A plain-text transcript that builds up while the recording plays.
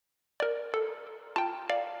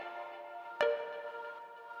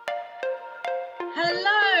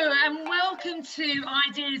Hello and welcome to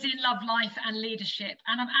Ideas in Love, Life and Leadership.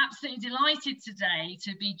 And I'm absolutely delighted today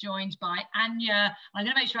to be joined by Anya, I'm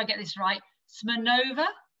going to make sure I get this right, Smirnova.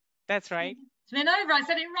 That's right. Smirnova, I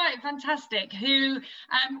said it right, fantastic. Who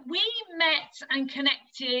we met and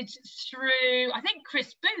connected through, I think,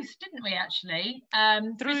 Chris Booth, didn't we actually?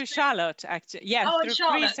 Through Charlotte, actually. Yes, through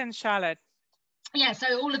Charlotte. Chris and Charlotte. Yeah,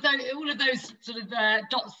 so all of those sort of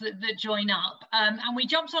dots that join up, and we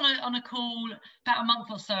jumped on a call about a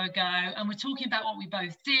month or so ago, and we're talking about what we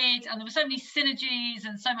both did, and there were so many synergies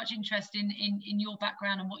and so much interest in your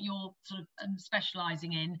background and what you're sort of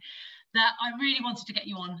specialising in, that I really wanted to get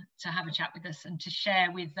you on to have a chat with us and to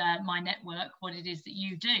share with my network what it is that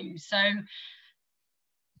you do. So do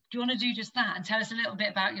you want to do just that and tell us a little bit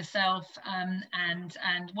about yourself and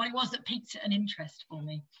what it was that piqued an interest for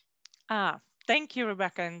me? Thank you,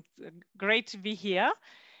 Rebecca, and great to be here.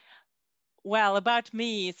 Well, about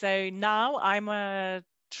me, so now I'm a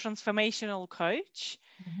transformational coach,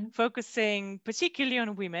 focusing particularly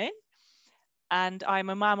on women, and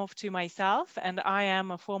I'm a mom of two myself, and I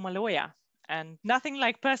am a former lawyer. And nothing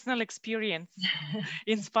like personal experience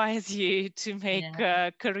inspires you to make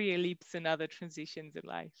career leaps and other transitions in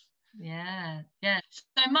life. Yeah.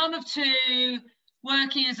 So mum of two,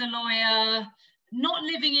 working as a lawyer, not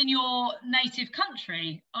living in your native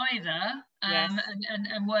country either, yes.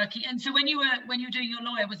 and working. And so when you were doing your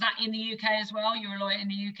lawyer, was that in the UK as well? You were a lawyer in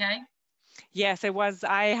the UK? Yes, it was.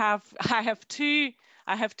 I have two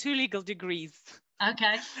legal degrees.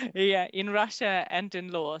 Okay. Yeah, in Russia and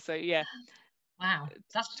in law. So yeah. Wow.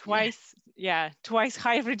 That's twice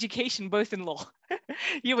higher education, both in law.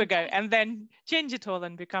 You would go and then change it all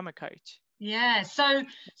and become a coach. Yeah. So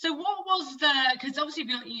what was because obviously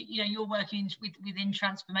you're working within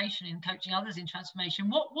transformation and coaching others in transformation.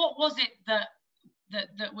 What was it that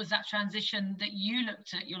was that transition that you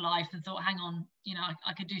looked at your life and thought, hang on,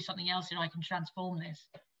 I could do something else and I can transform this?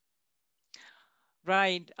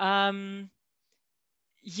 Right. There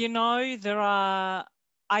are,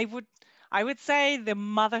 I would say the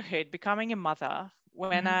motherhood, becoming a mother,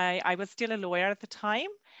 when I was still a lawyer at the time,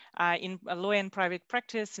 in a lawyer in private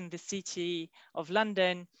practice in the city of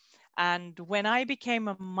London. And when I became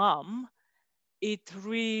a mom, it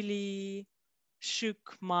really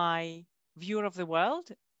shook my view of the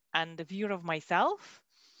world and the view of myself.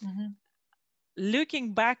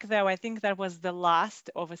 Looking back, though, I think that was the last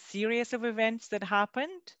of a series of events that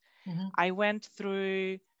happened. I went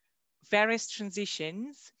through various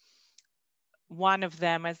transitions. One of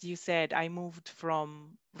them, as you said, I moved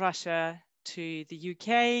from Russia to the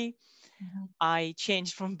UK. I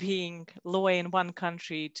changed from being lawyer in one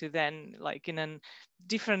country to then like in a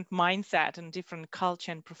different mindset and different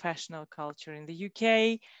culture and professional culture in the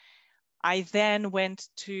UK. I then went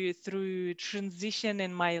through transition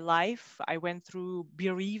in my life. I went through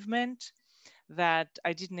bereavement that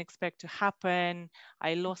I didn't expect to happen.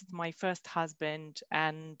 I lost my first husband,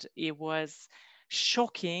 and it was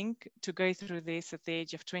shocking to go through this at the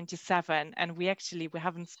age of 27. And we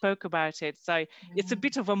haven't spoke about it. So it's a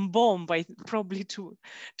bit of a bomb, probably to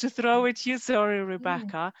throw at you. Sorry,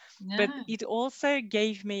 Rebecca. But it also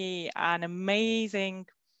gave me an amazing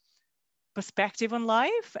perspective on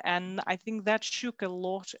life. And I think that shook a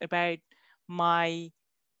lot about my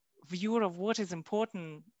view of what is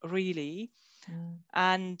important, really.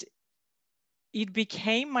 And it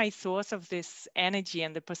became my source of this energy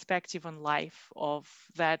and the perspective on life, of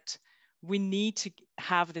that we need to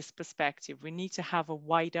have this perspective. We need to have a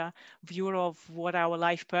wider view of what our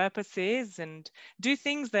life purpose is and do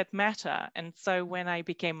things that matter. And so when I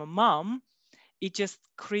became a mom, it just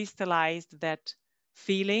crystallized that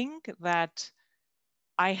feeling that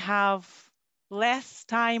I have less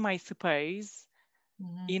time, I suppose,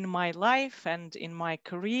 in my life and in my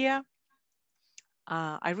career.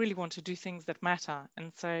 I really want to do things that matter.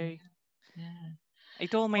 And so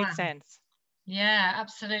it all made sense. Yeah,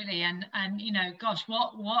 absolutely. And gosh,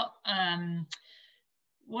 what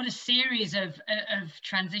a series of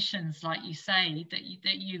transitions, like you say, that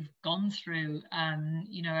you've gone through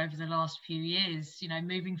over the last few years,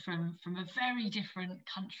 moving from a very different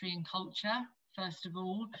country and culture, first of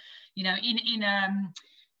all, in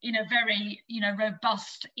a very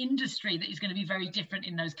robust industry that is going to be very different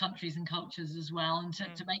in those countries and cultures as well, and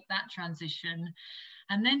to make that transition,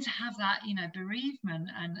 and then to have that bereavement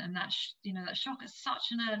and that that shock at such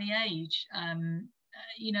an early age, and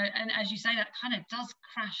as you say, that kind of does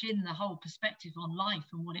crash in the whole perspective on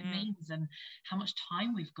life and what it means and how much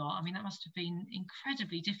time we've got. I mean, that must have been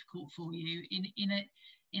incredibly difficult for you in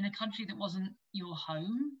a country that wasn't your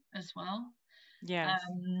home as well. Yes.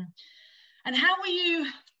 And how were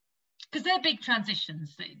you because they're big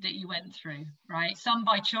transitions that you went through, right? Some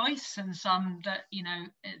by choice and some that, you know,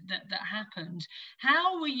 that happened.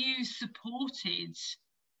 How were you supported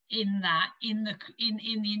in that, in the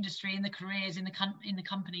industry, in the careers, in the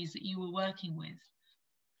companies that you were working with?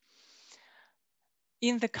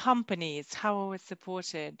 In the companies, how I was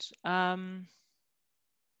supported?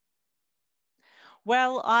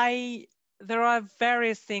 Well, there are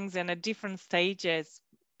various things, and at different stages,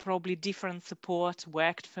 probably different support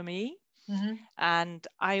worked for me. Mm-hmm. And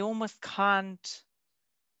I almost can't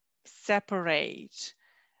separate.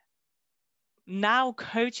 Now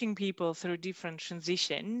coaching people through different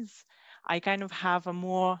transitions, I kind of have a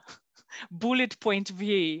more bullet point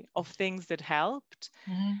view of things that helped.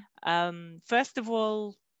 Mm-hmm. First of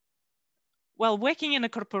all, well, working in a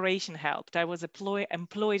corporation helped. I was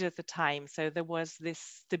employed at the time, so there was this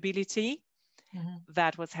stability. Mm-hmm.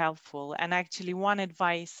 That was helpful. And actually, one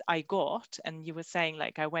advice I got, and you were saying,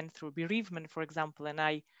 like, I went through bereavement, for example, and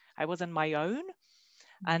I was on my own.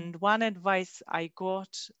 Mm-hmm. And one advice I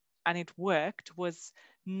got, and it worked, was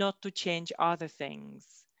not to change other things,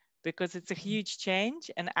 because it's a huge change,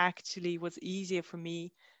 and actually was easier for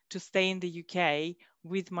me to stay in the UK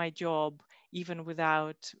with my job, even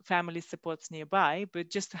without family supports nearby, but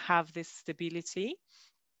just to have this stability.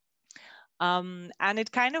 And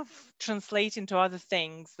it kind of translates into other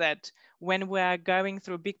things, that when we're going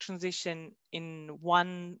through a big transition in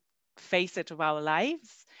one facet of our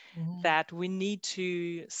lives, mm-hmm. that we need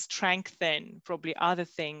to strengthen probably other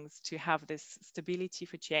things to have this stability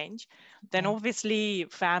for change. Then obviously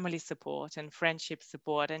family support and friendship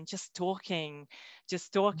support, and just talking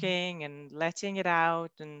mm-hmm. and letting it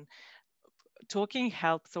out. And talking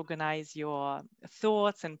helps organize your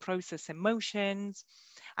thoughts and process emotions.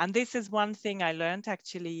 And this is one thing I learned,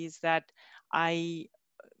 actually, is that I,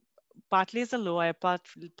 partly as a lawyer,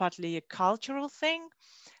 partly a cultural thing,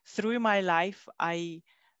 through my life, I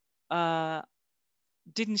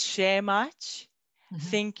didn't share much, mm-hmm.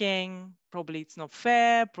 thinking probably it's not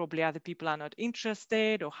fair, probably other people are not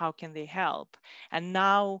interested, or how can they help? And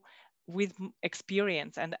now, with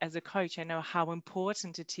experience and as a coach, I know how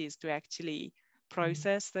important it is to actually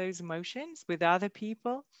process mm-hmm. those emotions with other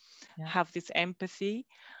people, have this empathy.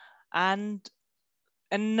 And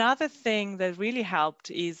another thing that really helped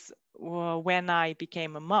is when I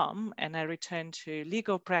became a mom and I returned to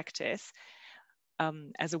legal practice.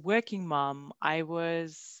 As a working mom, I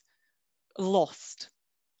was lost,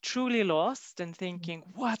 truly lost, and thinking,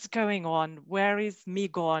 what's going on? Where is me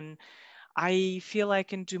gone? I feel I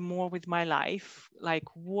can do more with my life. Like,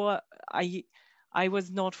 what I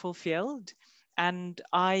was not fulfilled. And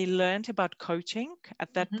I learned about coaching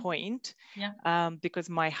at that mm-hmm. point, because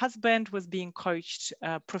my husband was being coached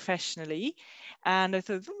professionally. And I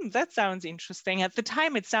thought, that sounds interesting. At the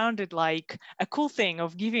time, it sounded like a cool thing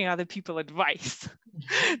of giving other people advice.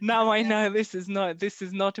 Now I know this is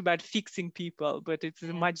not about fixing people, but it's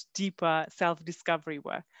a much deeper self-discovery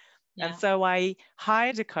work. And so I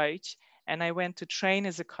hired a coach, and I went to train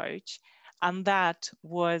as a coach. And that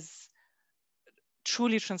was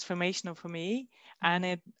truly transformational for me. Mm-hmm.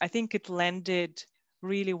 And I think it landed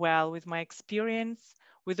really well with my experience,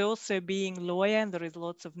 with also being a lawyer, and there is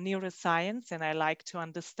lots of neuroscience, and I like to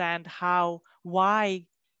understand why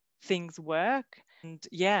things work.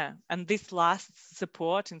 And this last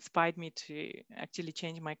support inspired me to actually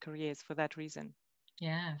change my careers for that reason.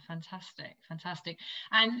 Yeah, fantastic.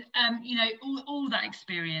 And you know, all that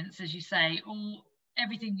experience, as you say,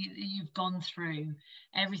 everything that you've gone through,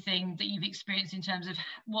 everything that you've experienced in terms of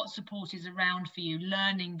what support is around for you,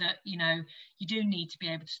 learning that, you know, you do need to be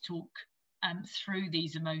able to talk through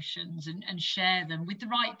these emotions and share them with the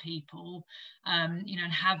right people, you know,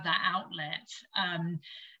 and have that outlet.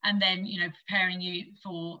 And then, you know, preparing you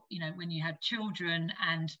for, you know, when you had children,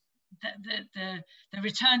 and the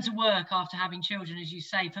return to work after having children, as you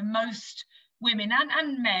say, for most women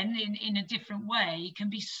and men in a different way, can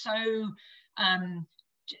be so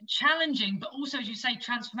challenging, but also, as you say,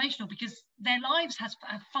 transformational, because their lives have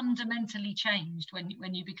fundamentally changed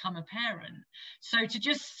when you become a parent. So to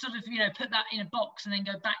just sort of, you know, put that in a box and then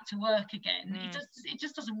go back to work again, it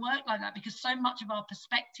just doesn't work like that, because so much of our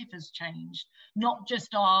perspective has changed, not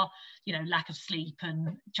just our, you know, lack of sleep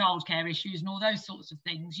and childcare issues and all those sorts of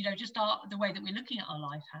things, you know, just the way that we're looking at our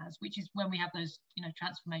life has, which is when we have those, you know,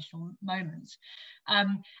 transformational moments.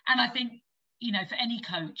 And I think, you know, for any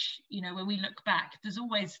coach, you know, when we look back, there's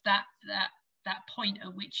always that point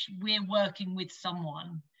at which we're working with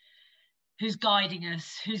someone who's guiding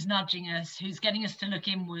us, who's nudging us, who's getting us to look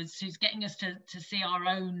inwards, who's getting us to see our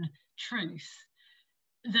own truth,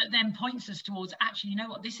 that then points us towards, actually, you know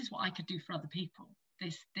what, this is what I could do for other people.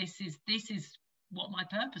 This is what my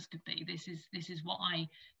purpose could be. This is what I,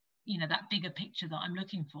 that bigger picture that I'm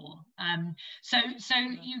looking for. So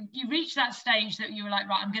you reached that stage that you were like,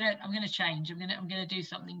 right, I'm gonna change. I'm gonna do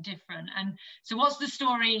something different. And so what's the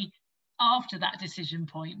story after that decision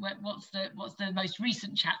point? What's the most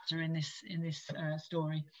recent chapter in this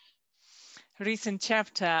story? Recent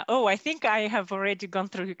chapter. Oh, I think I have already gone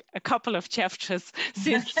through a couple of chapters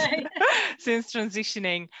since since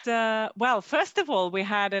transitioning. Well, first of all, we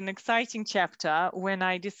had an exciting chapter when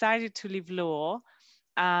I decided to leave law,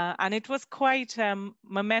 and it was quite a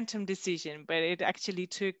momentum decision, but it actually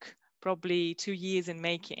took probably 2 years in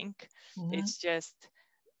making. It's just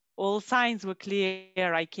all signs were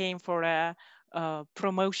clear. I came for a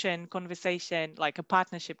promotion conversation, like a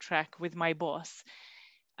partnership track with my boss,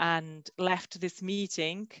 and left this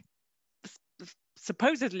meeting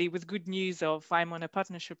supposedly with good news of I'm on a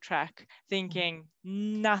partnership track, thinking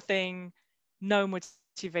nothing, no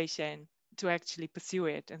motivation to actually pursue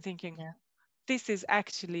it, and thinking this is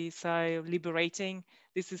actually so liberating.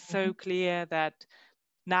 This is so clear that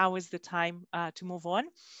now is the time to move on.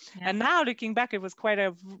 And now looking back, it was quite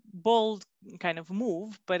a bold kind of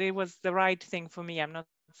move, but it was the right thing for me. I'm not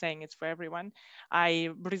saying it's for everyone. I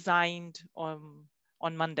resigned on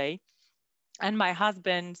Monday. And my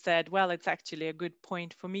husband said, well, it's actually a good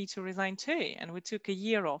point for me to resign too. And we took a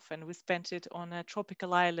year off and we spent it on a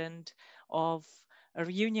tropical island of a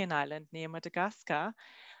Reunion Island near Madagascar,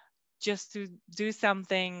 just to do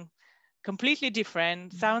something completely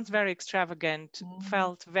different. Sounds very extravagant,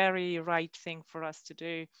 felt very right thing for us to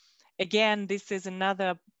do. Again, this is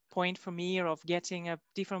another point for me of getting a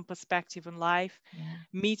different perspective on life,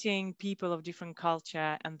 meeting people of different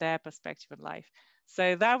culture and their perspective on life.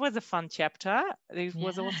 So that was a fun chapter. It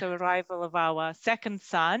was also arrival of our second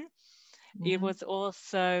son. It was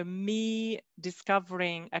also me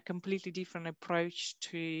discovering a completely different approach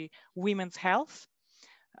to women's health,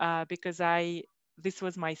 because this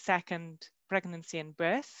was my second pregnancy and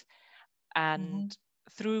birth, and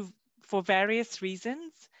for various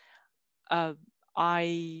reasons,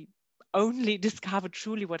 I only discovered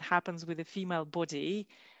truly what happens with the female body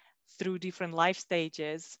through different life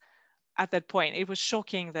stages. At that point, it was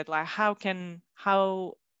shocking that like how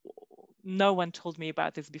no one told me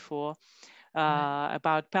about this before,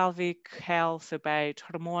 about pelvic health, about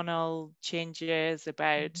hormonal changes,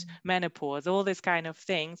 about menopause, all these kind of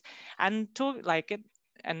things, and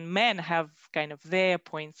and men have kind of their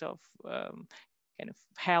points of kind of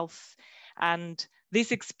health, and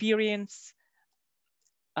this experience,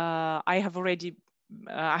 I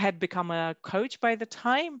had become a coach by the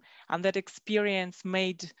time, and that experience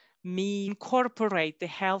made me incorporate the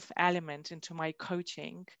health element into my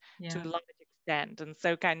coaching to a large extent. And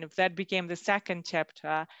so kind of that became the second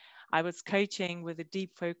chapter. I was coaching with a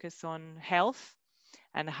deep focus on health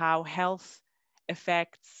and how health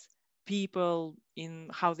affects people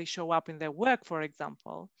in how they show up in their work, for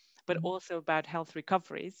example, but also about health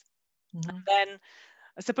recoveries. And then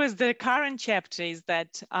I suppose the current chapter is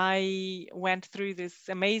that I went through this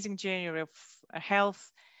amazing journey of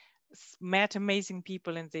health, met amazing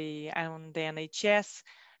people on the NHS,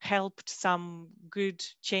 helped some good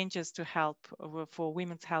changes to help for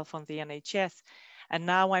women's health on the NHS. And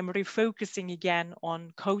now I'm refocusing again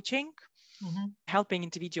on coaching, helping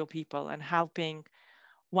individual people and helping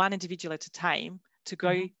one individual at a time to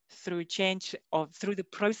go through change or through the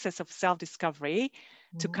process of self-discovery,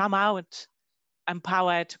 to come out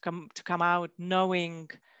empowered, to come out knowing,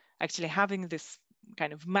 actually having this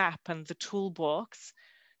kind of map and the toolbox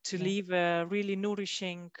to live a really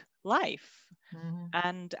nourishing life.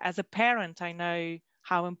 And as a parent, I know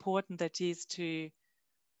how important that is to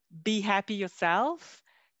be happy yourself,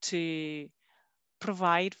 to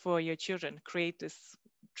provide for your children, create this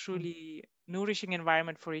truly nourishing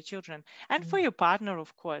environment for your children and for your partner,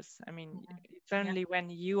 of course. I mean, it's only when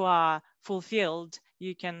you are fulfilled,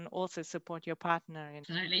 you can also support your partner.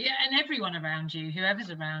 Absolutely, and everyone around you, whoever's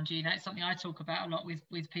around you. It's something I talk about a lot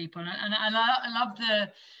with people, and I love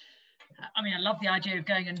I love the idea of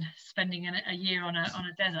going and spending a year on a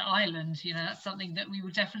desert island. That's something that we will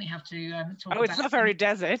definitely have to talk about. Oh, it's not very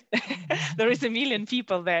desert. There is 1 million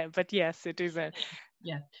people there, but yes, it is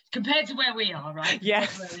compared to where we are, right?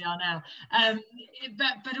 Yes. Where we are now.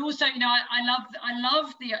 But also, I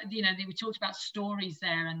love the we talked about stories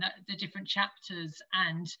there and the different chapters,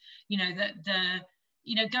 and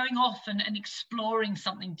going off and exploring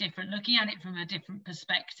something different, looking at it from a different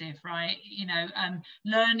perspective, right?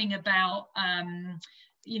 Learning about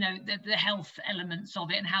the health elements of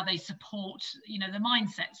it and how they support the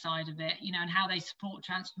mindset side of it, and how they support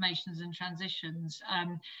transformations and transitions.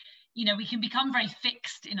 you know, we can become very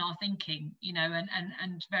fixed in our thinking, you know,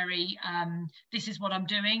 and very, this is what I'm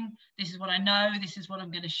doing, this is what I know, this is what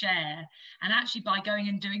I'm going to share. And actually by going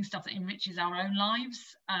and doing stuff that enriches our own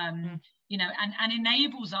lives, you know, and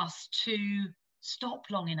enables us to stop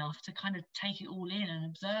long enough to kind of take it all in and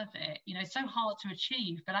observe it. You know, it's so hard to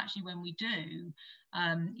achieve, but actually when we do,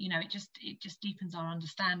 you know, it just deepens our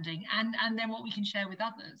understanding and then what we can share with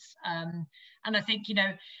others. And I think, you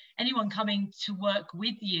know, anyone coming to work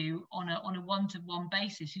with you on a one-to-one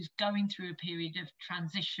basis who's going through a period of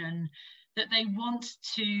transition, that they want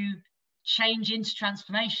to change into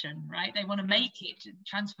transformation, right? They want to make it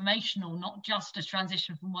transformational, not just a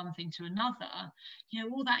transition from one thing to another. You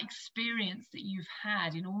know, all that experience that you've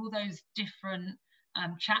had in all those different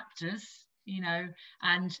chapters, you know,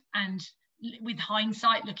 and with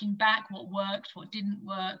hindsight, looking back, what worked, what didn't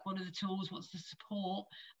work, what are the tools, what's the support,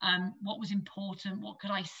 what was important, what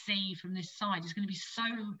could I see from this side, is going to be so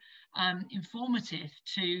informative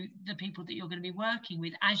to the people that you're going to be working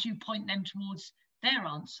with as you point them towards their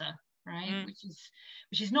answer, right?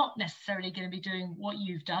 Which is not necessarily going to be doing what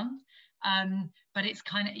you've done, but it's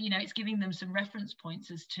kind of, you know, it's giving them some reference points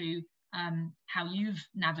as to how you've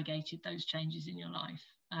navigated those changes in your life.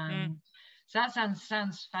 So that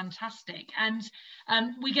sounds fantastic. And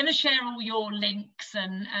we're going to share all your links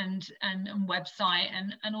and website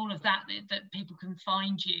and all of that people can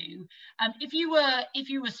find you. If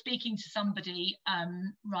you were speaking to somebody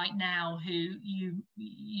right now who you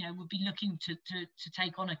know would be looking to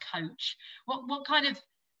take on a coach, what kind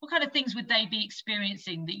of things would they be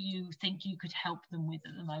experiencing that you think you could help them with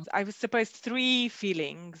at the moment? I would suppose 3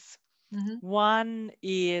 feelings. One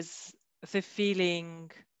is the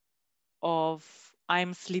feeling of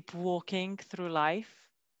I'm sleepwalking through life.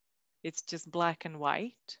 It's just black and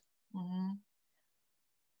white.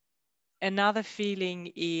 Another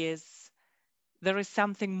feeling is there is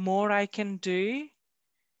something more I can do.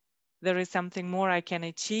 There is something more I can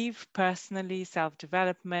achieve personally,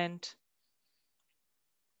 self-development.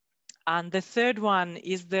 And the third one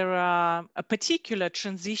is there a particular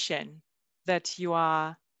transition that you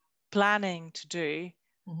are planning to do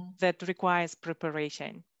that requires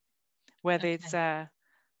preparation, whether it's a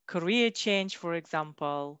career change, for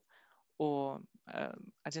example, or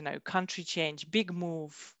I don't know, country change, big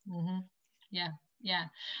move. Yeah.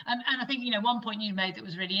 And I think, you know, one point you made that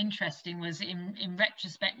was really interesting was in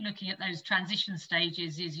retrospect, looking at those transition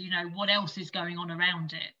stages is, you know, what else is going on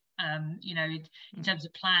around it? You know, in terms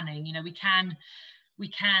of planning, you know, we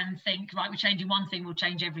can think, right, we're changing one thing, we'll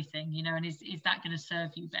change everything, you know, and is that going to serve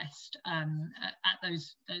you best at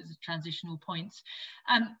those transitional points?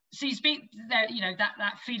 So you speak there, you know,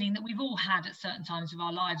 that feeling that we've all had at certain times of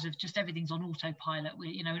our lives of just everything's on autopilot.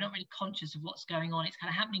 We're not really conscious of what's going on. It's kind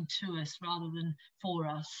of happening to us rather than for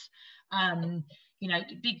us. You know,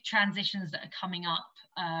 big transitions that are coming up.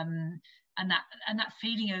 And that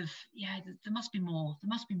feeling of, yeah, there must be more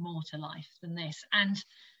to life than this. And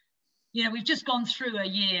you know, we've just gone through a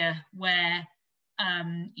year where,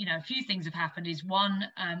 you know, a few things have happened. Is one,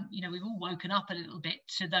 you know, we've all woken up a little bit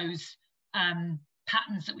to those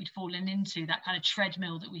patterns that we'd fallen into, that kind of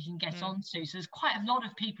treadmill that we can get onto. So there's quite a lot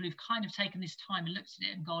of people who've kind of taken this time and looked at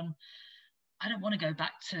it and gone, I don't want to go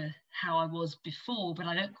back to how I was before, but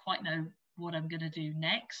I don't quite know what I'm going to do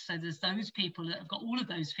next. So there's those people that have got all of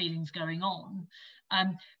those feelings going on.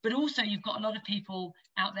 But also you've got a lot of people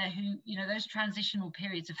out there who, you know, those transitional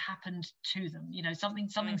periods have happened to them. You know,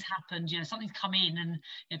 something's happened, you know, something's come in and,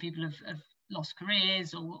 you know, people have lost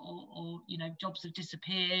careers or you know, jobs have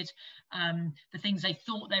disappeared. The things they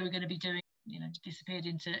thought they were going to be doing, you know, disappeared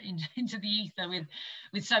into the ether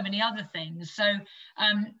with so many other things. So,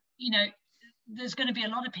 you know, there's going to be a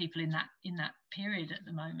lot of people in that period at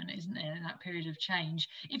the moment, isn't there? In that period of change.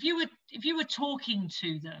 If you were talking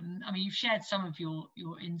to them, I mean, you've shared some of your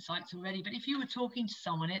insights already, but if you were talking to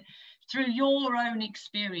someone through your own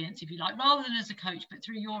experience, if you like, rather than as a coach, but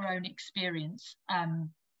through your own experience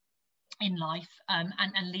in life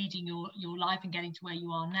and leading your life and getting to where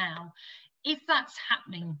you are now, if that's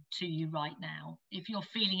happening to you right now, if you're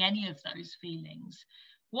feeling any of those feelings,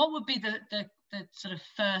 what would be the sort of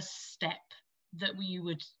first step that you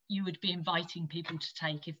would be inviting people to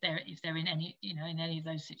take if they're in any, you know, in any of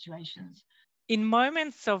those situations? In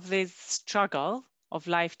moments of this struggle of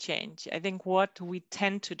life change, I think what we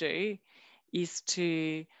tend to do is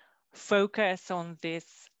to focus on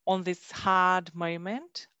this hard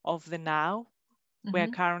moment of the now we're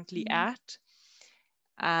currently at,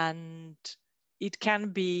 and it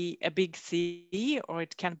can be a big sea or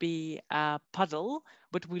it can be a puddle,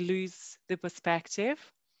 but we lose the perspective.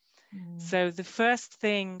 So the first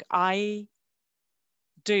thing I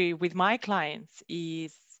do with my clients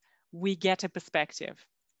is we get a perspective.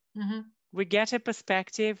 Mm-hmm. We get a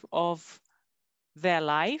perspective of their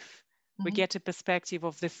life. We Mm-hmm. get a perspective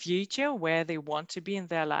of the future, where they want to be in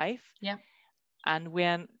their life. Yeah.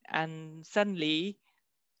 And suddenly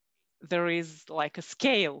there is like a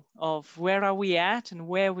scale of where are we at and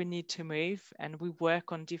where we need to move, and we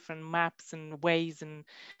work on different maps and ways and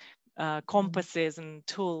compasses and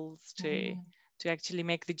tools to actually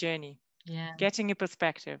make the journey. Yeah. Getting a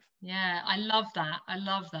perspective. Yeah, I love that. I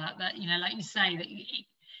love that. That, you know, like you say, that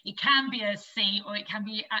it can be a sea or it can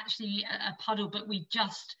be actually a puddle, but we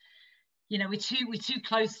just, you know, we're too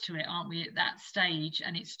close to it, aren't we, at that stage?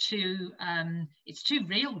 And it's too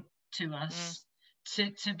real to us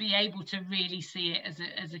to be able to really see it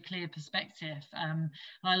as a clear perspective.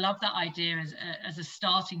 I love that idea as a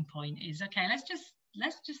starting point. Is okay. Let's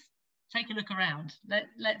just take a look around.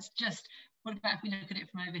 Let's just. What about if we look at it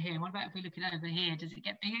from over here? What about if we look at it over here? Does it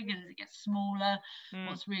get bigger? Does it get smaller?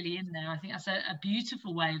 What's really in there? I think that's a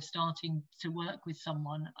beautiful way of starting to work with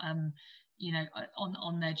someone. You know,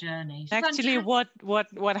 on their journey. Actually,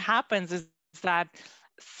 what happens is that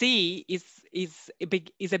C is a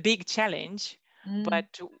big challenge,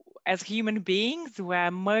 but as human beings, we're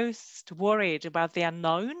most worried about the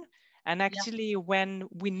unknown. And actually, when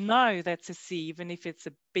we know that's a C, even if it's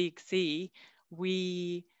a big C,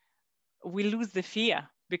 we lose the fear,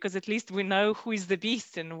 because at least we know who is the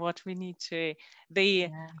beast and what we need to.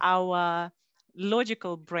 Our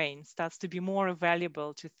logical brain starts to be more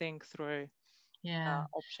valuable to think through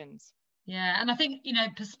options. Yeah, and I think, you know,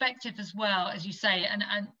 perspective as well, as you say, and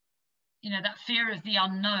you know, that fear of the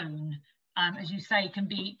unknown, as you say, can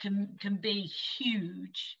be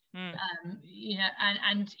huge. You know,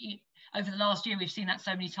 and over the last year we've seen that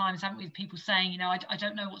so many times, haven't we, with people saying, you know, I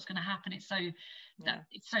don't know what's going to happen. It's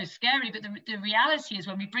so scary. But the reality is,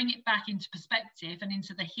 when we bring it back into perspective and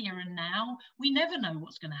into the here and now, we never know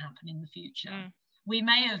what's going to happen in the future. We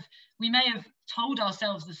may have told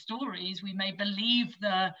ourselves the stories, we may believe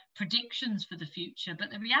the predictions for the future,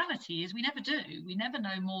 but the reality is we never do. We never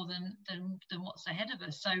know more than what's ahead of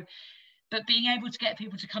us. So, but being able to get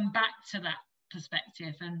people to come back to that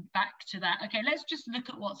perspective and back to that, okay, let's just look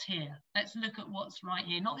at what's here. Let's look at what's right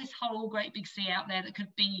here. Not this whole great big sea out there that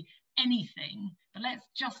could be anything, but let's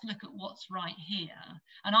just look at what's right here.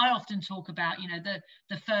 And I often talk about, you know,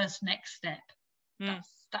 the first next step.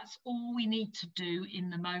 That's all we need to do in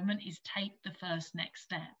the moment, is take the first next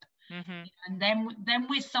step. And then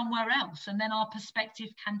we're somewhere else, and then our perspective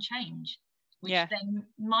can change, which then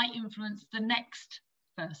might influence the next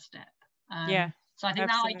first step. So I think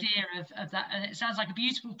that idea of that, and it sounds like a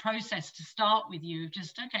beautiful process to start with you, of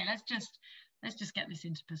just, okay, let's just get this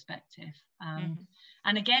into perspective.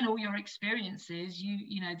 And again, all your experiences,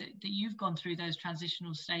 you know, that you've gone through those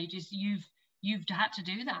transitional stages, you've had to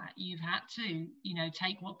do that. You've had to, you know,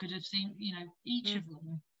 take what could have seemed, you know, each of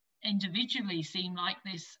them individually seem like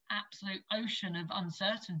this absolute ocean of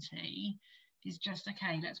uncertainty, is just,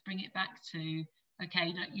 okay, let's bring it back to,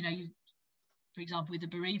 okay, you know, for example, with the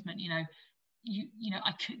bereavement, you know, you know,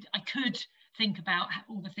 I could think about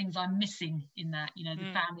all the things I'm missing in that, you know,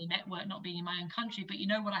 the family network, not being in my own country, but you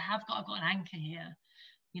know what I've got an anchor here.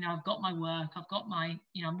 You know, I've got my work, I've got my,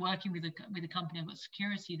 you know, I'm working with a company, I've got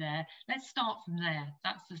security there. Let's start from there.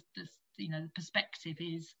 That's the you know, the perspective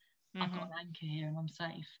is, I've got an anchor here and I'm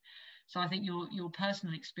safe. So I think your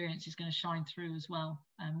personal experience is going to shine through as well,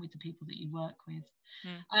 with the people that you work with.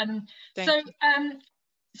 So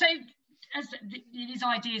as these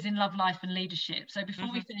ideas in love, life and leadership. So before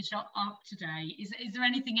we finish up today, is there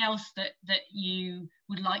anything else that you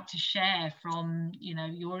would like to share from, you know,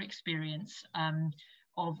 your experience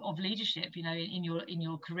of leadership, you know, in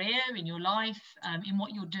your career, in your life, in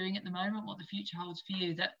what you're doing at the moment, what the future holds for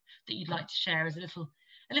you, that you'd like to share as a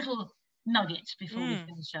little nugget before we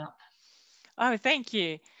finish up? Oh, thank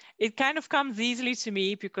you. It kind of comes easily to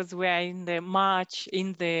me because we're in the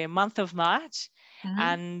month of March,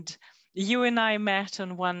 and you and I met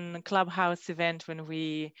on one Clubhouse event when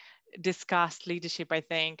we discussed leadership, I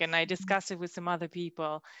think, and I discussed it with some other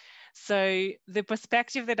people. So the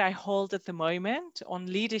perspective that I hold at the moment on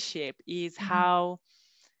leadership is how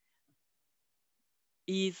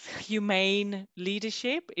humane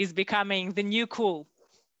leadership is becoming the new cool.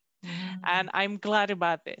 And I'm glad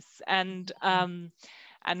about this. And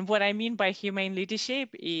what I mean by humane leadership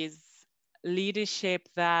is leadership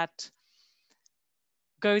that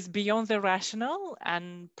goes beyond the rational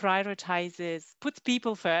and puts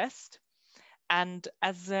people first. And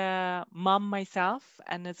as a mom myself,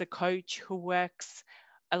 and as a coach who works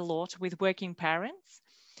a lot with working parents,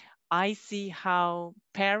 I see how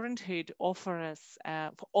parenthood offers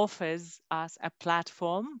us a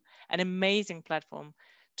platform, an amazing platform,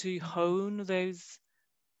 to hone those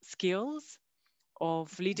skills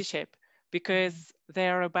of leadership, because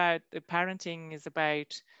they're about, the parenting is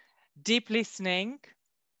about deep listening,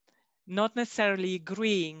 not necessarily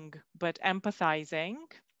agreeing, but empathizing,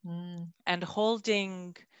 and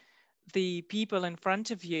holding the people in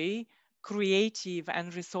front of you creative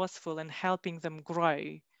and resourceful, and helping them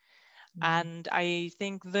grow. And I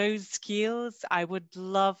think those skills, I would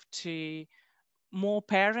love to more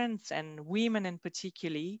parents and women in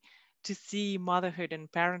particularly to see motherhood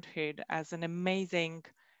and parenthood as an amazing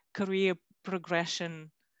career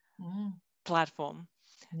progression platform.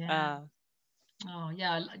 Yeah. Oh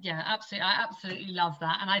yeah, yeah, absolutely. I absolutely love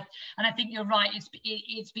that, and I think you're right.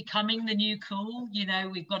 It's becoming the new cool. You know,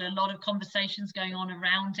 we've got a lot of conversations going on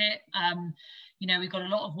around it. You know, we've got a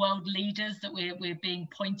lot of world leaders that we're being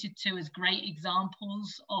pointed to as great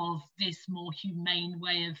examples of this more humane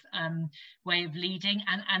way of leading,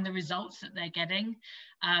 and the results that they're getting.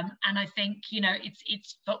 And I think, you know,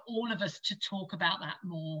 it's for all of us to talk about that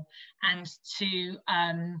more, and to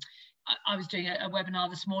I was doing a webinar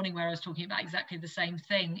this morning where I was talking about exactly the same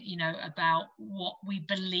thing, you know, about what we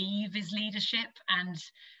believe is leadership, and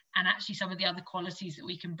actually some of the other qualities that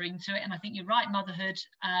we can bring to it. And I think you're right, motherhood,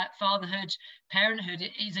 fatherhood, parenthood,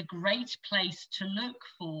 it is a great place to look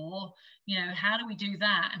for, you know, how do we do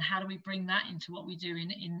that, and how do we bring that into what we do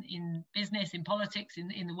in business, in politics,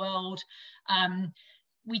 in the world.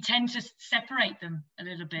 We tend to separate them a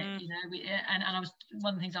little bit, you know. And I was,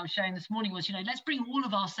 one of the things I was showing this morning was, you know, let's bring all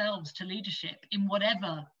of ourselves to leadership in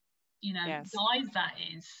whatever, you know, guise that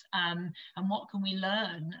is, and what can we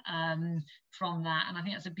learn from that. And I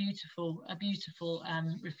think that's a beautiful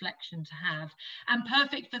reflection to have, and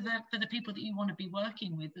perfect for the people that you want to be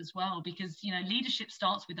working with as well, because, you know, leadership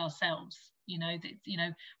starts with ourselves. You know, that, you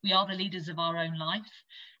know, we are the leaders of our own life,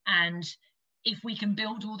 and if we can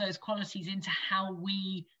build all those qualities into how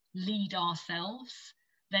we lead ourselves,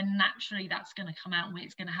 then naturally that's going to come out, and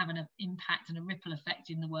it's going to have an impact and a ripple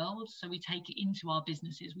effect in the world. So we take it into our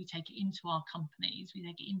businesses, we take it into our companies, we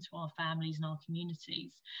take it into our families and our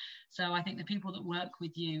communities. So I think the people that work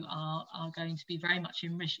with you are going to be very much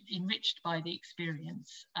enriched by the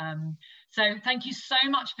experience. So thank you so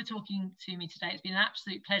much for talking to me today. It's been an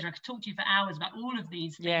absolute pleasure. I could talk to you for hours about all of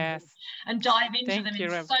these things, and dive into them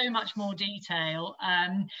in so much more detail.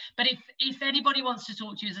 But if anybody wants to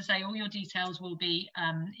talk to you, as I say, all your details will be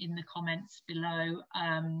in the comments below.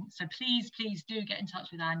 So please do get in touch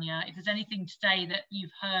with Anya. If there's anything today that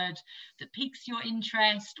you've heard that piques your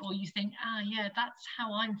interest, or you think, yeah, that's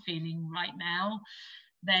how I'm feeling right now,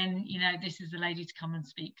 then, you know, this is the lady to come and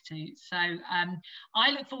speak to. So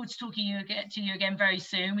I look forward to talking to you again very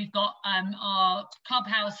soon. We've got our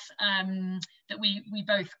clubhouse that we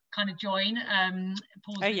both kind of join,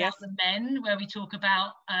 Pause Without the Men, where we talk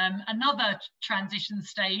about another transition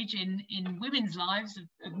stage in women's lives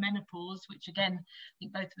of menopause, which again, I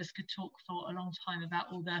think both of us could talk for a long time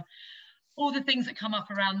about all the things that come up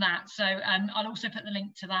around that. So I'll also put the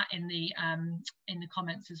link to that in the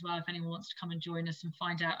comments as well, if anyone wants to come and join us and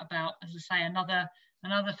find out about, as I say,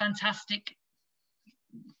 another fantastic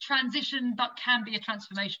transition, but can be a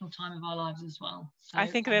transformational time of our lives as well. So, I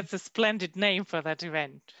think that's a splendid name for that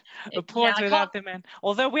event. A Pause Without the Men.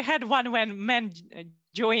 Although we had one when men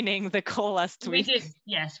joining the call last week. We did,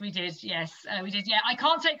 yes. We did, yeah. I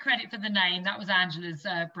can't take credit for the name. That was Angela's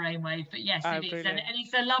brainwave, but yes, it is. And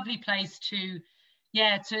it's a lovely place to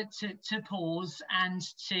pause and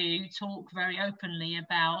to talk very openly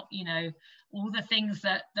about, you know, all the things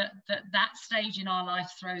that stage in our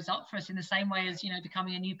life throws up for us, in the same way as, you know,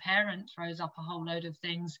 becoming a new parent throws up a whole load of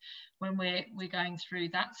things when we're going through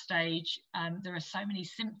that stage. There are so many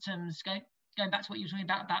symptoms. Going back to what you were talking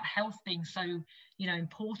about health being so, you know,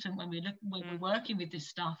 important when we're working with this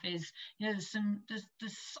stuff, is, you know,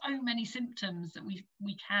 there's so many symptoms that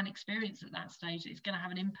we can experience at that stage. It's going to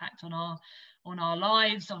have an impact on our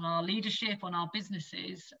lives, on our leadership, on our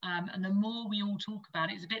businesses, and the more we all talk about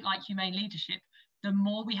it, it's a bit like humane leadership. The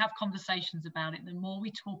more we have conversations about it, the more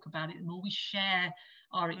we talk about it, the more we share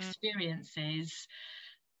our experiences,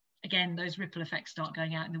 again, those ripple effects start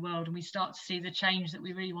going out in the world, and we start to see the change that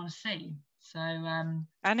we really want to see. So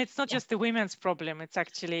and it's not just the women's problem, it's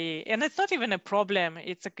actually, and it's not even a problem,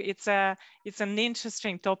 it's an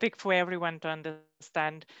interesting topic for everyone to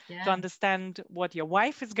understand, to understand what your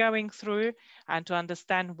wife is going through, and to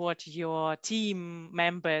understand what your team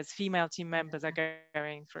members, female team members, are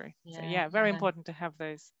going through. So very important to have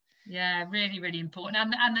those. Yeah, really, really important.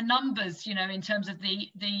 And the numbers, you know, in terms of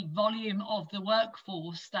the volume of the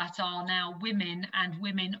workforce that are now women, and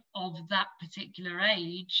women of that particular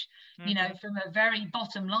age, you know, from a very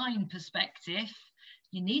bottom line perspective,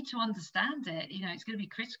 you need to understand it. You know, it's going to be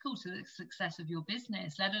critical to the success of your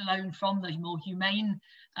business, let alone from the more humane,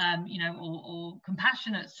 you know, or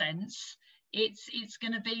compassionate sense. It's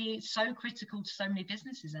going to be so critical to so many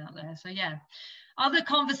businesses out there. So yeah, other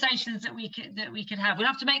conversations that we could have. We'll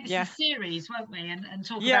have to make this a series, won't we? And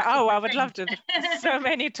talk about. Oh, I would love to. So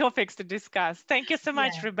many topics to discuss. Thank you so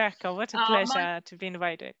much, Rebecca. What a pleasure to be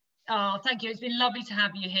invited. Oh, thank you. It's been lovely to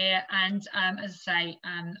have you here. And as I say,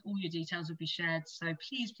 all your details will be shared. So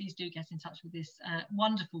please do get in touch with this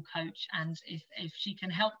wonderful coach. And if she can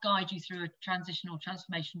help guide you through a transitional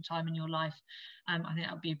transformation time in your life, I think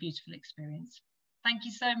that would be a beautiful experience. Thank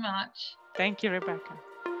you so much. Thank you, Rebecca.